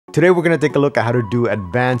Today we're going to take a look at how to do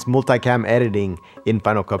advanced multicam editing in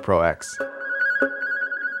Final Cut Pro X.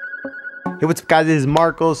 Hey, what's up guys, this is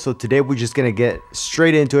Marcos. So today we're just going to get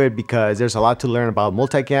straight into it because there's a lot to learn about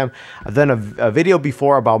multicam. I've done a video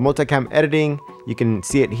before about multicam editing. You can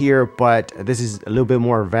see it here, but this is a little bit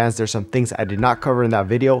more advanced. There's some things I did not cover in that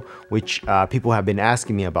video, which people have been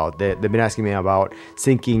asking me about. They've been asking me about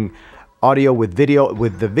syncing audio with video,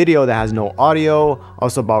 with the video that has no audio,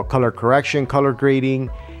 also about color correction, color grading,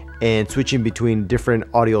 and switching between different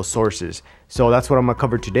audio sources. So that's what I'm gonna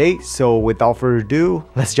cover today. So without further ado,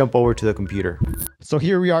 let's jump over to the computer. So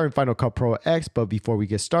here we are in Final Cut Pro X, but before we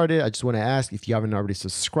get started, I just wanna ask if you haven't already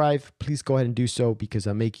subscribed, please go ahead and do so because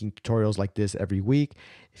I'm making tutorials like this every week.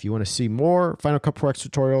 If you wanna see more Final Cut Pro X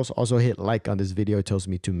tutorials, also hit like on this video. It tells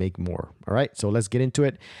me to make more. All right, so let's get into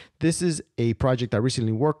it. This is a project I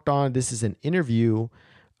recently worked on. This is an interview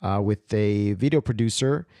with a video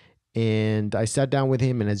producer. And I sat down with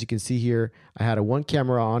him, and as you can see here, I had one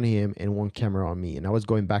camera on him and one camera on me, and I was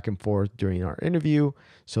going back and forth during our interview.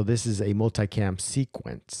 So this is a multicam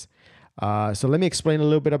sequence. So let me explain a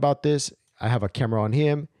little bit about this. I have a camera on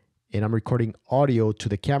him, and I'm recording audio to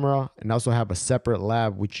the camera, and I also have a separate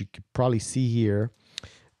lab, which you could probably see here,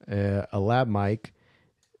 a lab mic.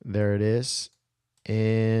 There it is,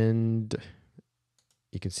 and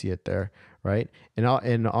you can see it there, right? And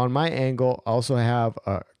on my angle, I also have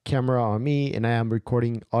a camera on me, and I am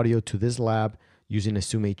recording audio to this lab using a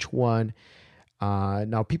Zoom H1.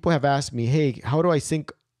 Now people have asked me, hey, how do I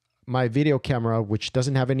sync my video camera, which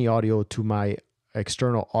doesn't have any audio, to my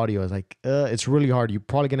external audio? It's like, it's really hard. You're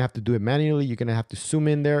probably gonna have to do it manually. You're gonna have to zoom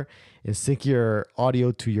in there and sync your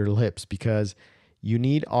audio to your lips because you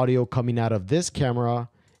need audio coming out of this camera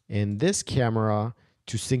and this camera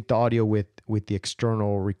to sync the audio with the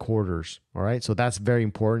external recorders. All right, so that's very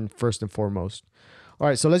important first and foremost. All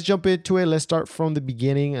right, so let's jump into it. Let's start from the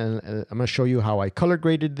beginning, and I'm gonna show you how I color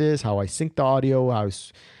graded this, how I synced the audio,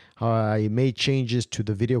 how I made changes to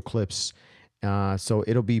the video clips. So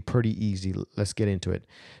it'll be pretty easy. Let's get into it.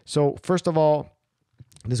 So first of all,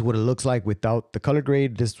 this is what it looks like without the color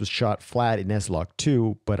grade. This was shot flat in S-Log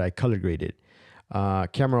 2, but I color graded.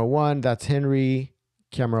 Camera 1, that's Henry.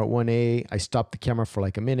 Camera 1A, I stopped the camera for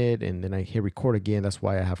like a minute, and then I hit record again. That's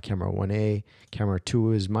why I have camera 1A. Camera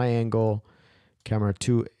 2 is my angle. Camera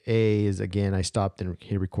 2A is, again, I stopped and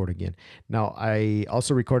hit record again. Now, I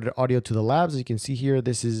also recorded audio to the labs. As you can see here,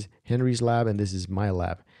 this is Henry's lab and this is my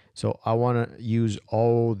lab. So I want to use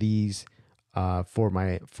all these for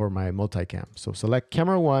my multicam. So select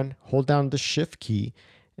camera 1, hold down the shift key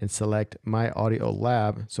and select my audio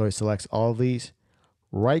lab. So it selects all of these,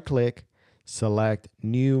 right click, select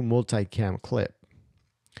new multicam clip.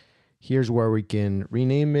 Here's where we can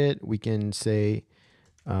rename it. We can say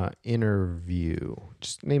interview,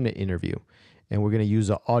 just name it interview, and we're going to use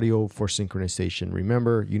the audio for synchronization.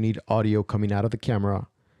 Remember, you need audio coming out of the camera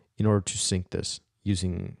in order to sync this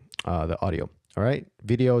using the audio. All right,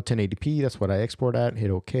 video 1080p, that's what I export at.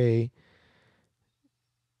 Hit OK,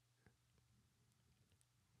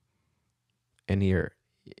 and here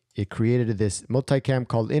it created this multicam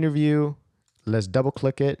called interview. Let's double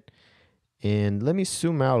click it, and let me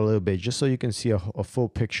zoom out a little bit just so you can see a full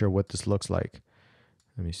picture of what this looks like.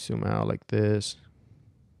 Let me zoom out like this.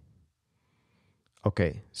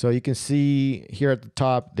 Okay, so you can see here at the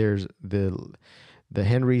top, there's the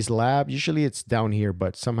Henry's lab. Usually it's down here,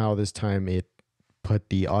 but somehow this time it put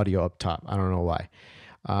the audio up top. I don't know why.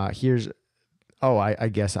 I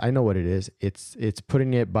guess I know what it is. It's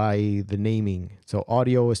putting it by the naming. So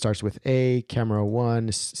audio, it starts with A, camera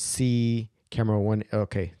 1, C, camera 1.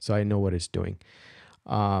 Okay, so I know what it's doing.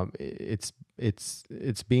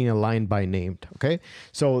 It's being aligned by named. Okay,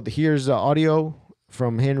 so here's the audio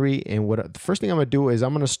from Henry, and the first thing I'm gonna do is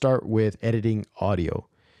I'm gonna start with editing audio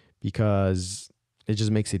because it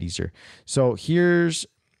just makes it easier. So here's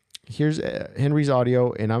Henry's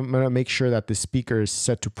audio, and I'm gonna make sure that the speaker is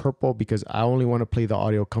set to purple because I only want to play the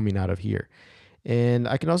audio coming out of here. And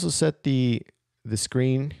I can also set the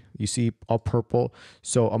screen, you see, all purple,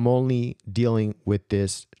 so I'm only dealing with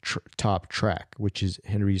this top track, which is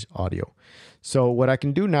Henry's audio. So what I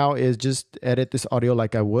can do now is just edit this audio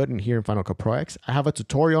like I would in here in Final Cut Pro X. I have a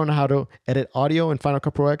tutorial on how to edit audio in Final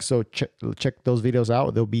Cut Pro X, so check those videos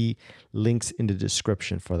out. There'll be links in the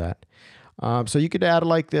description for that. So you could add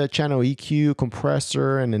like the channel EQ,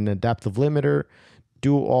 compressor, and an adaptive limiter,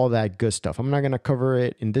 do all that good stuff. I'm not gonna cover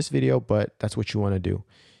it in this video, but that's what you wanna do.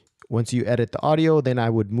 Once you edit the audio, then I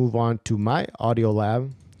would move on to my audio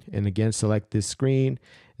lab, and again, select this screen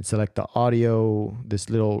and select the audio, this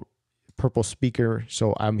little purple speaker.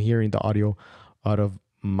 So I'm hearing the audio out of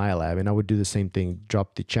my lab, and I would do the same thing.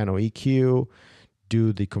 Drop the channel EQ,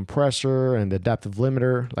 do the compressor and the adaptive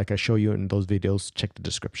limiter like I show you in those videos, check the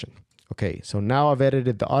description. Okay, so now I've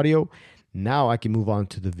edited the audio. Now I can move on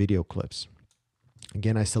to the video clips.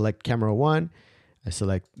 Again, I select camera 1. I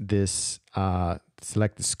select this,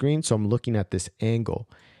 select the screen. So I'm looking at this angle.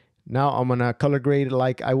 Now I'm gonna color grade it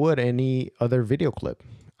like I would any other video clip.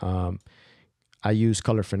 I use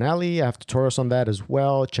Color Finale. I have tutorials on that as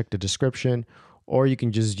well. Check the description. Or you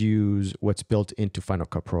can just use what's built into Final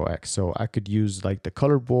Cut Pro X. So I could use like the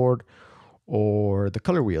color board or the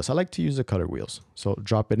color wheels. I like to use the color wheels. So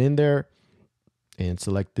drop it in there and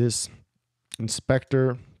select this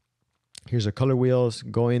inspector. Here's our color wheels.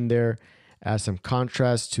 Go in there, add some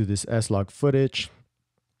contrast to this S-Log footage.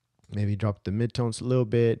 Maybe drop the midtones a little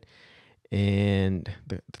bit. And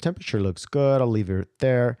the temperature looks good. I'll leave it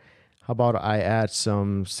there. How about I add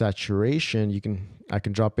some saturation? I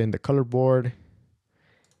can drop in the color board,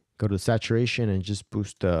 go to saturation and just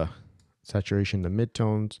boost the saturation, the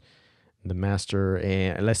midtones, the master,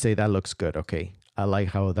 and let's say that looks good. Okay, I like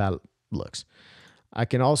how that looks. I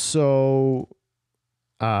can also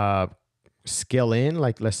scale in,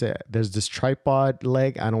 like let's say there's this tripod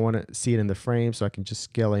leg. I don't want to see it in the frame, so I can just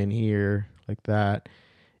scale in here like that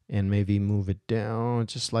and maybe move it down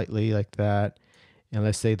just slightly like that. And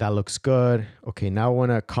let's say that looks good. Okay, now I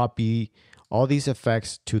want to copy all these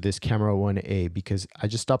effects to this camera 1A because I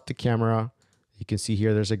just stopped the camera. You can see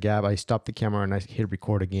here there's a gap. I stopped the camera and I hit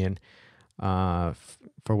record again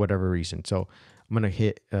for whatever reason. So I'm going to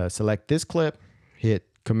hit select this clip, hit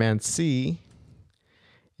Command C,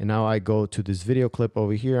 and now I go to this video clip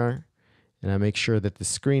over here and I make sure that the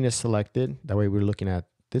screen is selected. That way we're looking at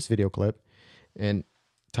this video clip, and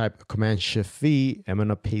type Command Shift V. I'm going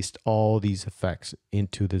to paste all these effects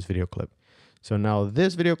into this video clip. So now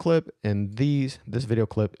this video clip and this video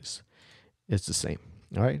clip is the same.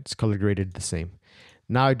 All right, it's color graded the same.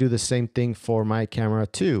 Now I do the same thing for my camera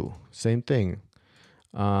 2. Same thing.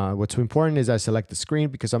 What's important is I select the screen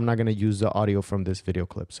because I'm not going to use the audio from this video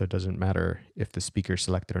clip. So it doesn't matter if the speaker is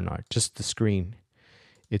selected or not. Just the screen.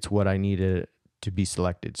 It's what I needed to be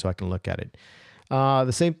selected so I can look at it.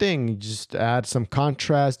 The same thing, just add some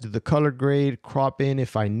contrast, do the color grade, crop in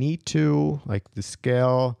if I need to, like the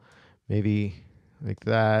scale, maybe like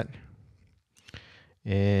that.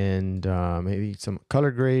 And maybe some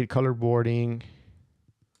color grade, color boarding.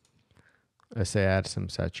 Let's say add some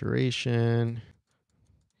saturation.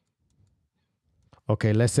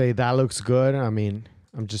 Okay, let's say that looks good. I mean,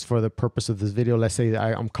 I'm just for the purpose of this video, let's say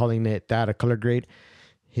I'm calling it that a color grade.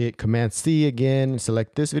 Hit Command C again,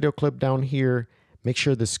 select this video clip down here. Make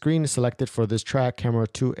sure the screen is selected for this track, camera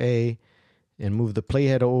 2A, and move the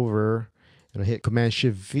playhead over. And hit Command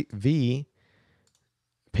Shift V,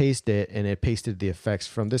 paste it, and it pasted the effects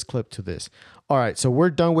from this clip to this. All right, so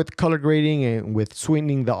we're done with color grading and with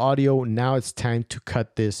sweetening the audio. Now it's time to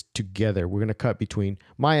cut this together. We're gonna cut between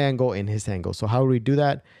my angle and his angle. So how do we do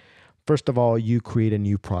that? First of all, you create a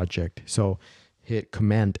new project. So hit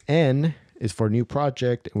Command N is for new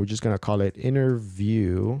project, and we're just gonna call it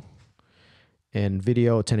interview. And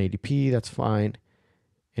video 1080p, that's fine.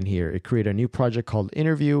 And here, it created a new project called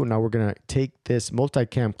Interview. Now we're gonna take this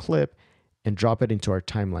multicam clip and drop it into our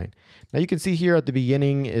timeline. Now you can see here at the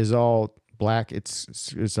beginning is all black.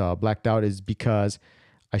 It's blacked out is because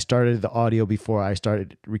I started the audio before I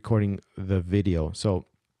started recording the video. So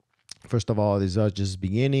first of all, this is just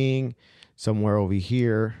beginning somewhere over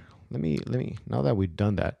here. Let me, now that we've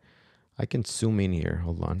done that, I can zoom in here,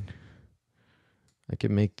 hold on. I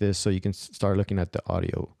can make this so you can start looking at the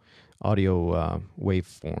audio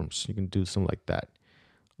waveforms. You can do something like that.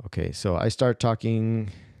 Okay, so I start talking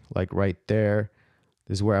like right there.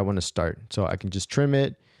 This is where I want to start. So I can just trim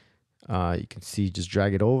it. You can see, just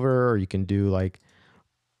drag it over, or you can do like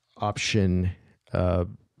Option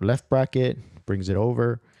left bracket, brings it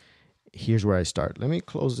over. Here's where I start. Let me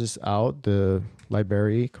close this out, the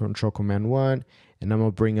library, Control Command 1, and I'm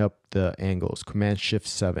gonna bring up the angles, Command Shift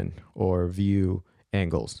 7, or view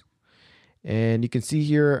angles. And you can see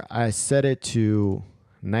here, I set it to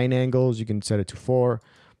 9 angles. You can set it to 4,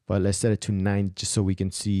 but let's set it to 9 just so we can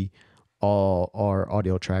see all our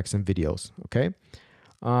audio tracks and videos, okay?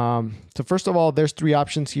 So first of all, there's 3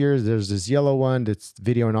 options here. There's this yellow one that's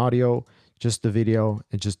video and audio, just the video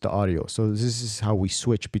and just the audio. So this is how we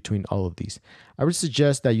switch between all of these. I would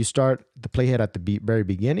suggest that you start the playhead at the very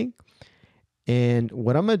beginning. And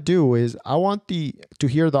what I'm gonna do is I want to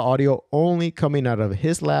hear the audio only coming out of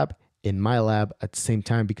his lab and my lab at the same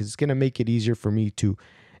time, because it's gonna make it easier for me to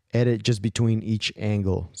edit just between each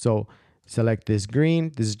angle. So select this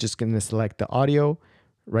green. This is just gonna select the audio.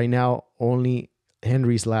 Right now, only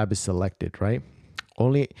Henry's lab is selected, right?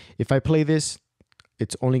 Only if I play this,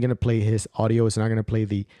 it's only going to play his audio. It's not going to play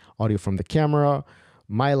the audio from the camera,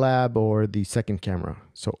 my lab, or the second camera.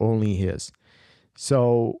 So only his.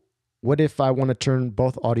 So what if I want to turn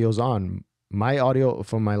both audios on? My audio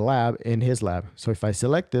from my lab and his lab. So if I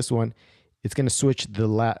select this one, it's going to switch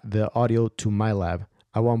the audio to my lab.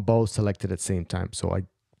 I want both selected at the same time. So I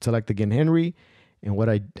select again Henry. And what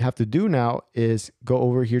I have to do now is go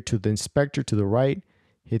over here to the inspector to the right,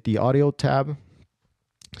 hit the audio tab,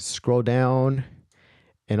 scroll down,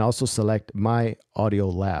 and also select my audio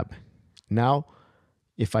lab. Now,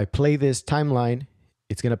 if I play this timeline,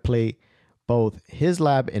 it's going to play both his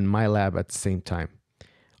lab and my lab at the same time.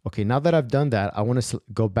 Okay, now that I've done that, I want to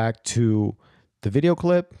go back to the video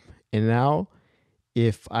clip. And now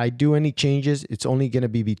if I do any changes, it's only going to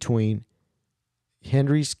be between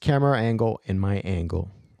Henry's camera angle and my angle.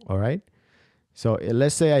 All right. So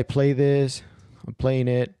let's say I play this, I'm playing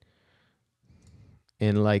it.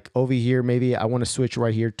 And like over here, maybe I want to switch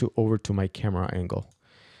right here to over to my camera angle.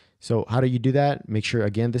 So how do you do that? Make sure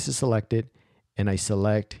again, this is selected and I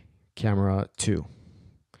select camera 2.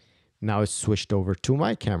 Now it's switched over to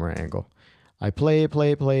my camera angle. I play it,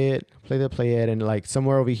 play the playhead, and like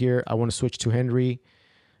somewhere over here, I want to switch to Henry.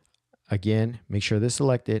 Again, make sure this is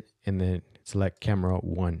selected and then select camera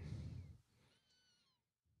 1.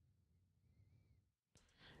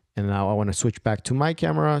 And now I want to switch back to my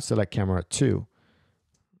camera, select camera 2.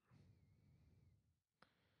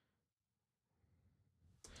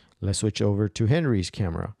 Let's switch over to Henry's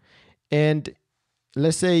camera. And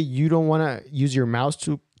let's say you don't want to use your mouse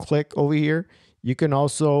to click over here. You can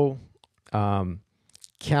also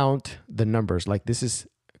count the numbers. Like this is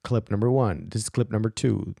clip number 1. This is clip number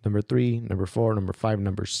 2, number 3, number 4, number 5,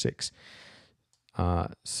 number 6.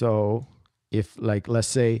 So if like, let's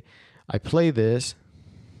say I play this,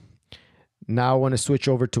 now I want to switch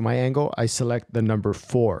over to my angle. I select the number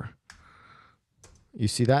 4. You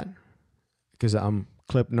see that? Because I'm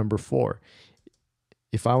clip number 4.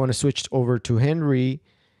 If I want to switch over to Henry,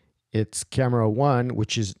 it's camera 1,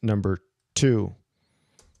 which is number 2.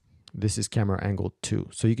 This is camera angle 2.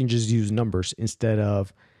 So you can just use numbers instead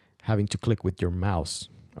of having to click with your mouse.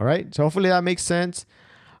 All right. So hopefully that makes sense.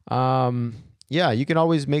 Yeah, you can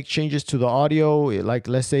always make changes to the audio. Like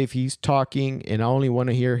let's say if he's talking and I only want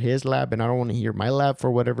to hear his lab and I don't want to hear my lab for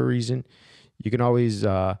whatever reason, you can always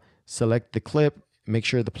select the clip, make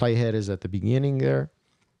sure the playhead is at the beginning there,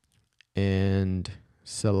 and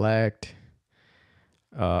select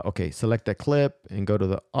select that clip and go to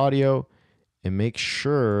the audio and make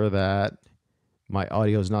sure that my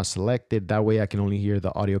audio is not selected. That way I can only hear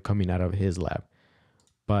the audio coming out of his lab.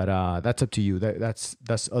 But that's up to you. That's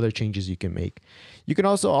other changes you can make. You can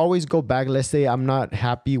also always go back. Let's say I'm not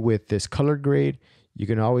happy with this color grade. You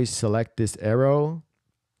can always select this arrow,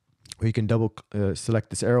 or you can double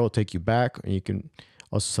select this arrow, it'll take you back. And you can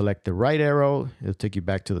also select the right arrow, it'll take you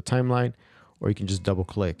back to the timeline, or you can just double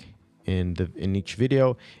click in each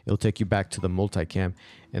video, it'll take you back to the multicam.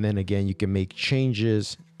 And then again, you can make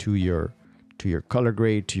changes to your color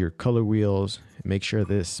grade, to your color wheels. Make sure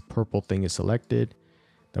this purple thing is selected.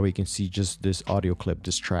 That way you can see just this audio clip,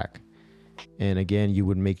 this track. And again, you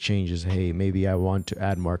would make changes. Hey, maybe I want to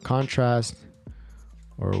add more contrast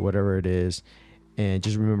or whatever it is. And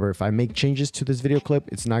just remember, if I make changes to this video clip,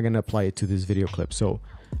 it's not going to apply it to this video clip. So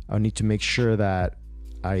I need to make sure that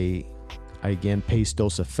I again paste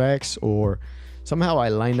those effects, or somehow I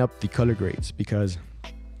line up the color grades, because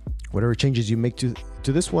whatever changes you make to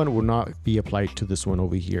this one will not be applied to this one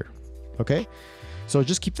over here. Okay. So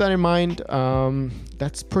just keep that in mind.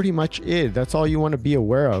 That's pretty much it. That's all you want to be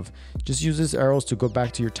aware of. Just use these arrows to go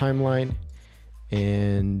back to your timeline,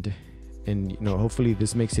 and you know, hopefully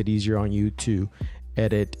this makes it easier on you to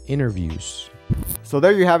edit interviews. So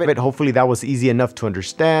there you have it. Hopefully that was easy enough to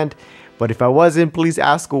understand. But if I wasn't, please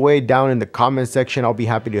ask away down in the comment section. I'll be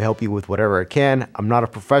happy to help you with whatever I can. I'm not a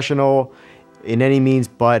professional in any means,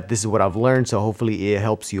 but this is what I've learned. So hopefully it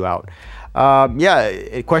helps you out.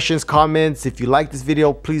 Yeah, questions, comments. If you like this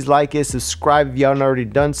video, please like it, subscribe if you haven't already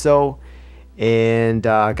done so. And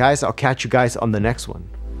guys, I'll catch you guys on the next one.